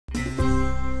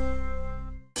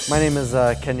My name is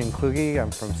Kenyon Kluge. I'm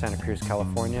from Santa Cruz,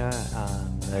 California.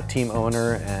 I'm the team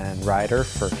owner and rider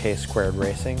for K-Squared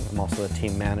Racing. I'm also the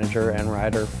team manager and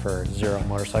rider for Zero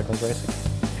Motorcycles Racing.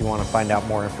 If you want to find out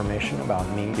more information about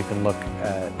me, you can look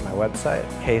at my website,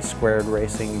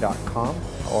 ksquaredracing.com,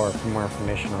 or for more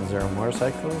information on Zero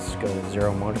Motorcycles, go to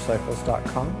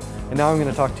zeromotorcycles.com. And now I'm going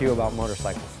to talk to you about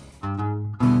motorcycles.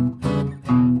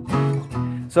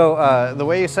 So the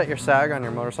way you set your sag on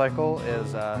your motorcycle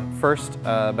is first,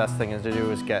 best thing is to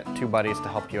do is get two buddies to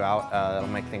help you out. That'll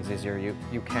make things easier.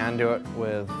 You can do it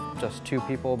with just two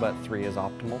people, but three is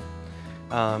optimal.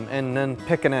 And then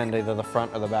pick an end, either the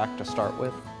front or the back to start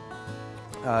with.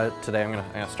 Today I'm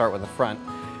gonna start with the front.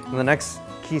 And the next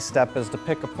key step is to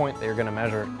pick a point that you're gonna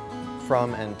measure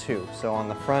from and to. So on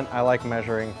the front, I like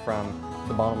measuring from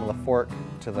the bottom of the fork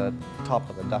to the top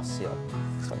of the dust seal.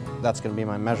 So that's gonna be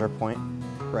my measure point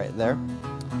right there.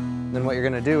 Then what you're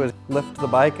gonna do is lift the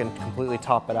bike and completely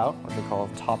top it out, which we call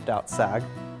a topped out sag,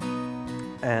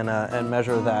 and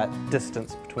measure that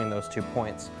distance between those 2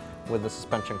 points with the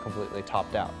suspension completely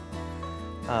topped out.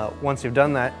 Once you've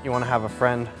done that, you wanna have a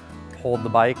friend hold the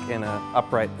bike in an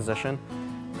upright position,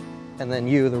 and then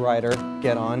you, the rider,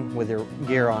 get on with your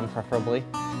gear on preferably,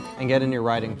 and get in your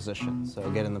riding position. So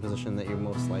get in the position that you're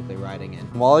most likely riding in.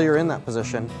 While you're in that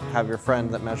position, have your friend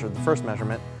that measured the first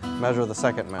measurement measure the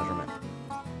second measurement.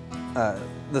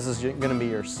 This is going to be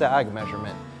your sag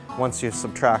measurement once you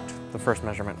subtract the first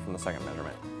measurement from the second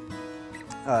measurement.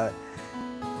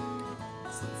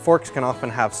 Forks can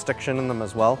often have stiction in them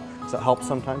as well, so it helps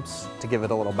sometimes to give it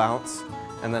a little bounce,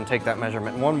 and then take that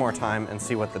measurement one more time and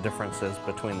see what the difference is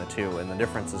between the two, and the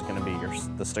difference is going to be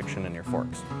the stiction in your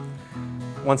forks.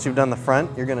 Once you've done the front,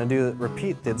 you're going to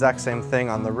repeat the exact same thing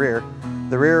on the rear.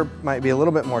 The rear might be a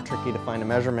little bit more tricky to find a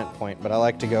measurement point, but I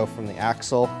like to go from the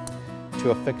axle to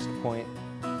a fixed point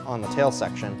on the tail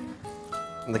section.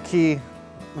 And the key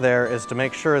there is to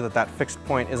make sure that that fixed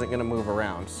point isn't going to move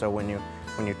around. So when you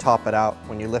top it out,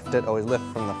 when you lift it, always lift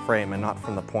from the frame and not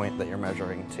from the point that you're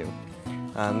measuring to.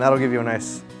 And that'll give you a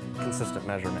nice, consistent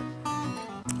measurement.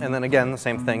 And then again, the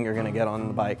same thing, you're going to get on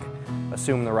the bike,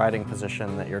 assume the riding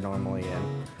position that you're normally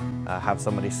in, have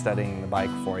somebody steadying the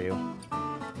bike for you,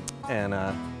 and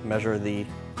measure the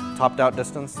topped out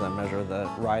distance, then measure the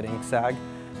riding sag,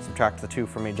 subtract the two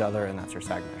from each other, and that's your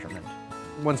sag measurement.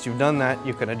 Once you've done that,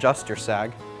 you can adjust your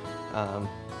sag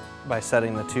by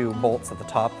setting the two bolts at the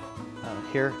top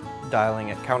here. Dialing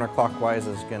it counterclockwise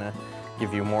is going to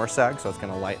give you more sag, so it's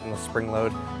going to lighten the spring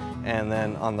load. And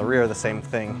then on the rear, the same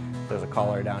thing. There's a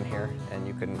collar down here, and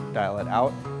you can dial it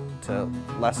out to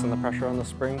lessen the pressure on the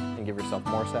spring and give yourself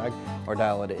more sag, or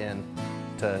dial it in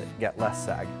to get less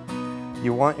sag.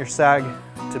 You want your sag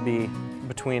to be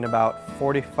between about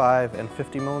 45 and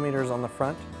 50 millimeters on the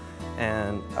front,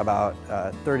 and about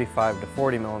 35 to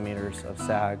 40 millimeters of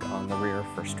sag on the rear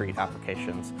for street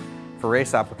applications. For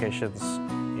race applications,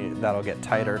 that'll get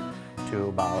tighter to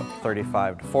about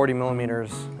 35 to 40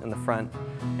 millimeters in the front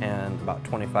and about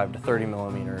 25 to 30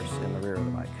 millimeters in the rear of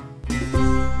the bike.